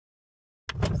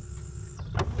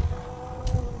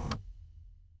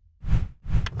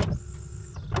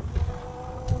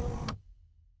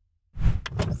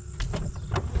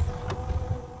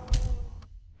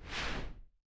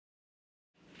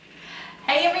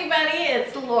everybody,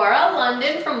 it's Laura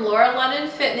London from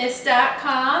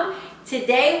lauralondonfitness.com.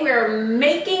 Today we're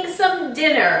making some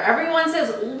dinner. Everyone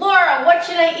says, Laura, what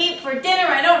should I eat for dinner?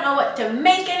 I don't know what to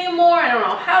make anymore. I don't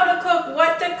know how to cook,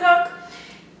 what to cook.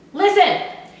 Listen,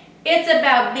 it's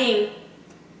about being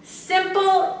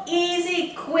simple,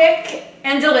 easy, quick,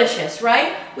 and delicious,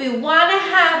 right? We want to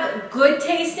have good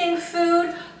tasting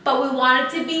food, but we want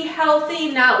it to be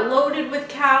healthy, not loaded with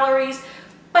calories.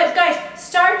 But guys,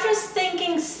 start just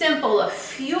thinking simple, a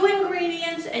few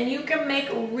ingredients, and you can make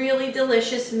really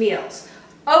delicious meals.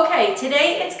 Okay,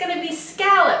 today it's going to be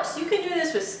scallops. You can do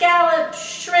this with scallops,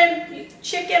 shrimp,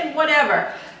 chicken,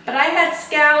 whatever. But I had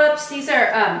scallops. These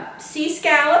are sea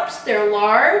scallops. They're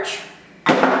large.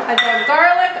 I've got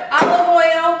garlic, olive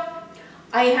oil.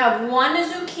 I have one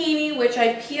zucchini, which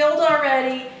I peeled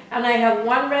already, and I have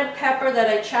one red pepper that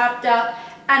I chopped up.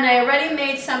 And I already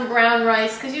made some brown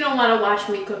rice because you don't want to watch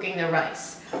me cooking the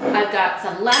rice. I've got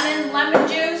some lemon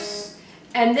juice,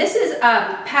 and this is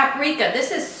paprika.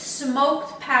 This is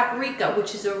smoked paprika,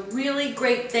 which is a really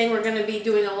great thing. We're going to be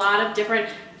doing a lot of different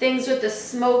things with the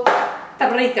smoked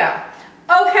paprika.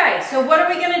 Okay, so what are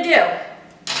we going to do?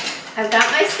 I've got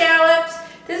my scallops.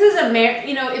 This is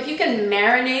if you can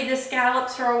marinate the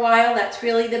scallops for a while, that's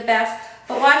really the best.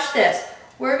 But watch this.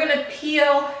 We're going to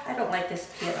peel, I don't like this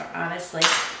peeler, honestly.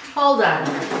 Hold on,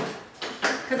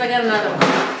 because I got another one.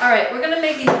 All right, we're going to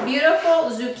make these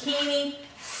beautiful zucchini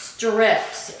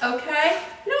strips, okay?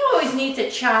 You don't always need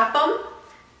to chop them.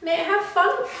 Have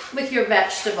fun with your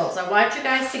vegetables. I want you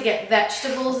guys to get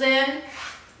vegetables in.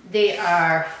 They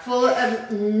are full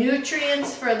of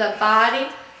nutrients for the body.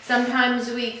 Sometimes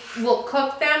we will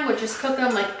cook them. We'll just cook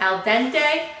them like al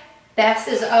dente. Best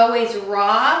is always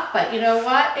raw, but you know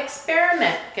what?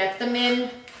 Experiment. Get them in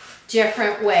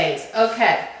different ways.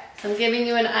 Okay, so I'm giving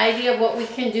you an idea of what we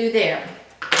can do there.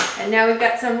 And now we've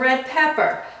got some red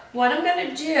pepper. What I'm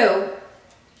going to do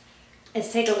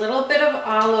is take a little bit of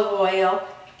olive oil.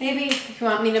 Maybe if you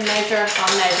want me to measure,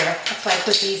 I'll measure. That's why I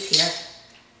put these here.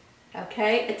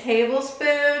 Okay, a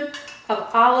tablespoon of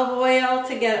olive oil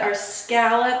to get our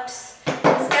scallops.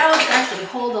 Scallops actually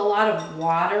hold a lot of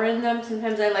water in them.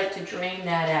 Sometimes I like to drain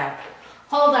that out.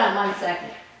 Hold on one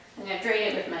second. I'm going to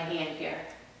drain it with my hand here.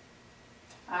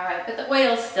 All right, but the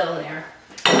oil's still there.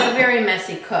 It's a very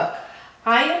messy cook.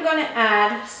 I am going to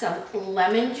add some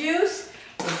lemon juice.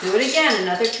 We'll do it again.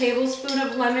 Another tablespoon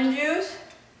of lemon juice.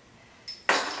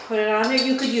 Put it on there.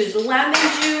 You could use lemon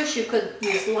juice. You could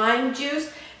use lime juice.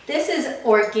 This is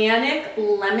organic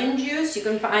lemon juice. You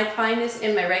can find this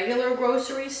in my regular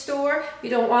grocery store. You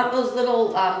don't want those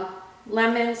little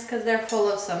lemons because they're full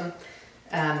of some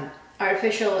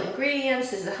artificial ingredients.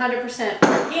 This is 100%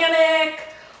 organic.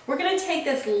 We're going to take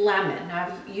this lemon.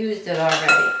 I've used it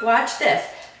already. Watch this.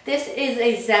 This is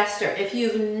a zester. If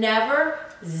you've never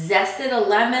zested a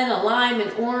lemon, a lime,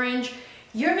 an orange,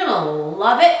 you're going to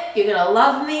love it. You're going to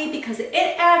love me because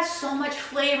it adds so much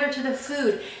flavor to the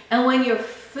food. And when your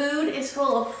food is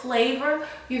full of flavor,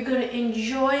 you're going to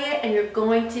enjoy it and you're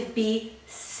going to be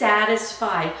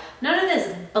satisfied. None of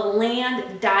this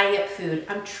bland diet food.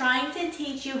 I'm trying to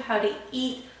teach you how to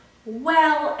eat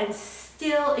well and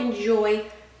still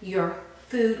enjoy your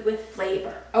food with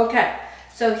flavor. Okay,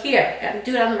 so here, got to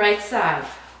do it on the right side.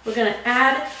 We're going to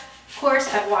add, of course,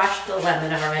 I've washed the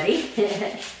lemon already.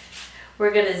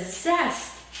 We're going to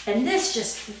zest, and this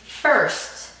just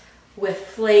bursts with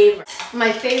flavor.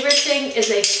 My favorite thing is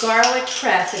a garlic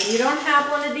press. If you don't have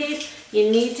one of these,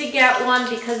 you need to get one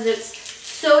because it's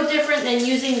so different than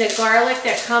using the garlic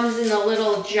that comes in the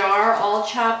little jar all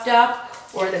chopped up,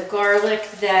 or the garlic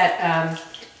that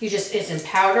is in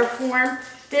powder form.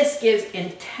 This gives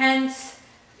intense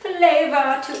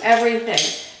flavor to everything.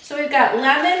 So we've got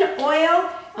lemon, oil,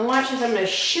 and watch this, I'm going to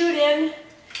shoot in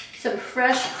some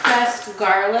fresh pressed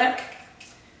garlic.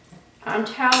 I'm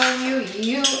telling you,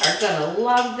 you are gonna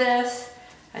love this.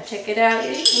 I take it out.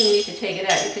 You don't need to take it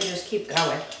out. You can just keep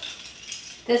going.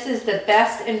 This is the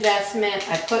best investment.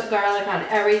 I put garlic on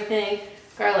everything.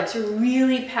 Garlic's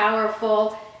really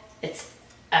powerful. It's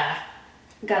got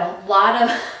a lot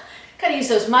of, gotta use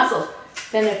those muscles,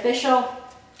 beneficial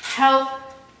health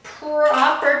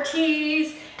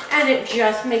properties. And it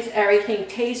just makes everything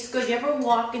taste good. You ever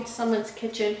walk into someone's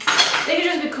kitchen, they could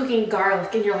just be cooking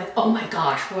garlic and you're like, oh my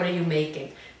gosh, what are you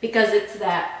making? Because it's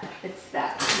that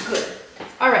good.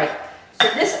 All right, so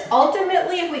this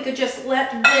ultimately, if we could just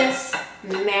let this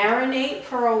marinate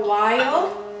for a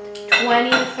while,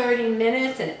 20, 30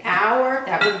 minutes, an hour,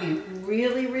 that would be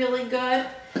really, really good.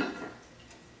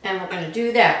 And we're gonna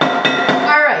do that.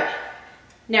 All right,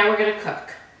 now we're gonna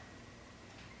cook.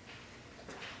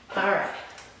 All right.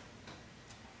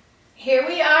 Here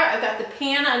we are. I've got the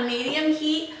pan on medium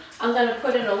heat. I'm going to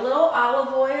put in a little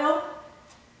olive oil.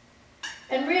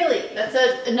 And really, that's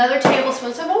another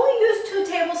tablespoon. So I've only used 2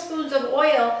 tablespoons of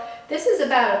oil. This is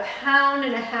about 1.5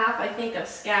 pounds, I think, of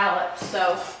scallops.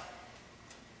 So,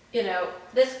 you know,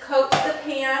 this coats the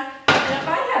pan. And if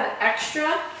I have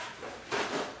extra,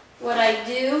 what I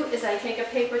do is I take a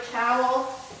paper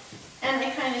towel and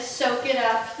I kind of soak it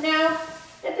up. Now,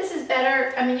 if this is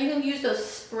better, I mean, you can use those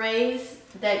sprays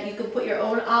that you can put your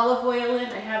own olive oil in.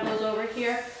 I have those over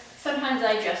here. Sometimes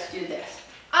I just do this.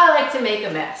 I like to make a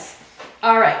mess.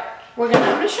 All right, I'm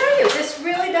gonna show you. This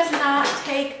really does not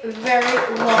take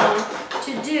very long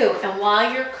to do. And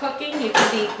while you're cooking, you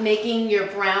can be making your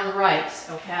brown rice,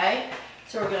 okay?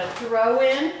 So we're gonna throw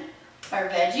in our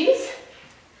veggies,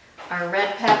 our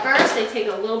red peppers. They take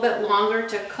a little bit longer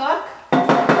to cook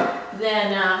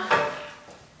than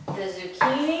the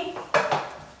zucchini.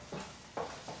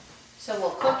 So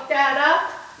we'll cook that up.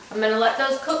 I'm gonna let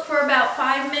those cook for about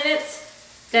 5 minutes.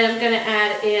 Then I'm gonna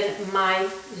add in my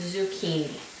zucchini.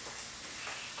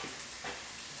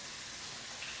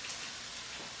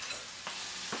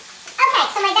 Okay,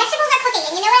 so my vegetables are cooking,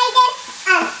 and you know what I did?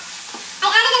 I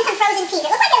added in some frozen peas. It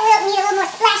looked like it needed a little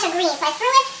more splash of green, so I threw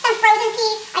in some frozen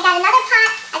peas. I got another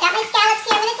pot. I got my scallops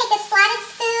here. I'm gonna take this slotted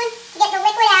spoon to get the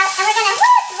liquid out, and we're gonna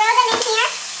throw them in here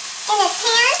in this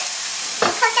pan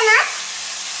and cook them up.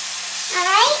 All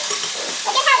right.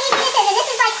 Look at how easy this is, and this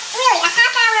is like really a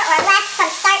half hour or less from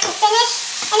start to finish,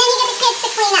 and then you get the kids to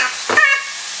clean up.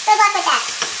 Good luck with that.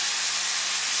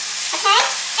 Okay?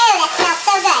 Oh, that smells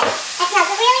so good. That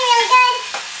smells really, really good.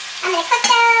 I'm gonna cook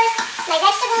those. My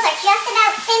vegetables are just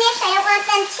about finished. I don't want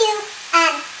them too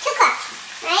cooked,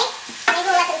 right? Maybe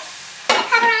we'll let them put a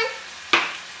cover on,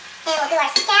 and we'll do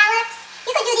our scallops.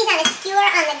 You could do these on a skewer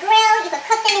on the grill. You could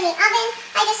cook them in the oven.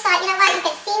 I just thought, you know what, you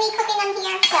can see me cooking them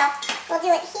here, so we'll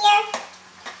do it here.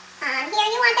 Here,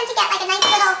 you want them to get like a nice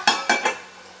little,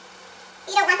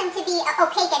 you don't want them to be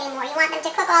opaque anymore. You want them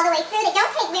to cook all the way through. They don't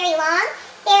take very long.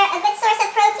 They're a good source of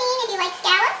protein if you like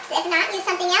scallops. If not, use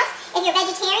something else. If you're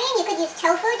vegetarian, you could use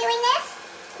tofu doing this.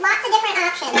 Lots of different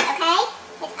options, okay?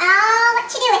 It's all what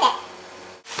you do with it.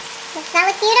 Does it smell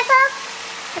beautiful?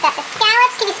 We got the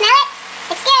scallops. Can you smell it?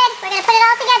 It's good. We're going to put it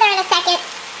all together in a second.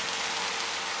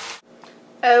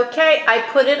 Okay, I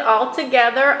put it all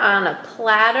together on a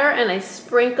platter and I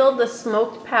sprinkled the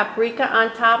smoked paprika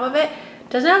on top of it.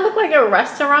 Doesn't that look like a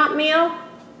restaurant meal?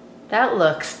 That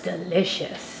looks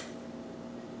delicious.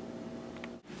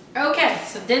 Okay,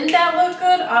 so didn't that look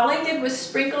good? All I did was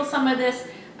sprinkle some of this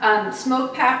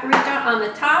smoked paprika on the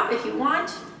top. If you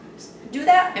want, do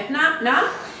that. If not,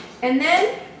 no. And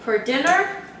then for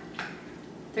dinner,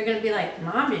 they're gonna be like,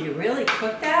 Mom, did you really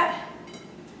cook that?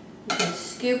 You can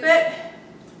scoop it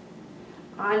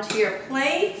onto your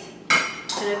plate.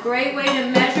 And a great way to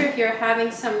measure if you're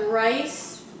having some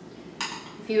rice,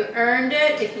 if you earned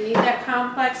it, if you need that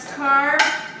complex carb.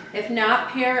 If not,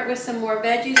 pair it with some more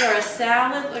veggies or a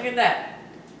salad. Look at that.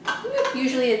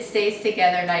 Usually it stays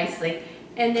together nicely.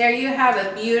 And there you have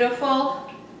a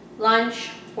beautiful lunch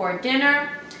or dinner.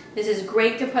 This is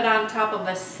great to put on top of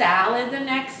a salad the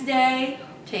next day.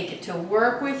 Take it to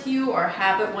work with you or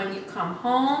have it when you come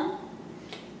home.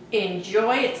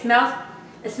 Enjoy. It smells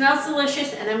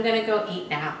delicious, and I'm gonna go eat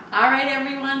now. All right,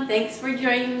 everyone. Thanks for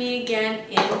joining me again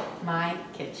in my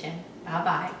kitchen.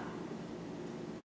 Bye-bye.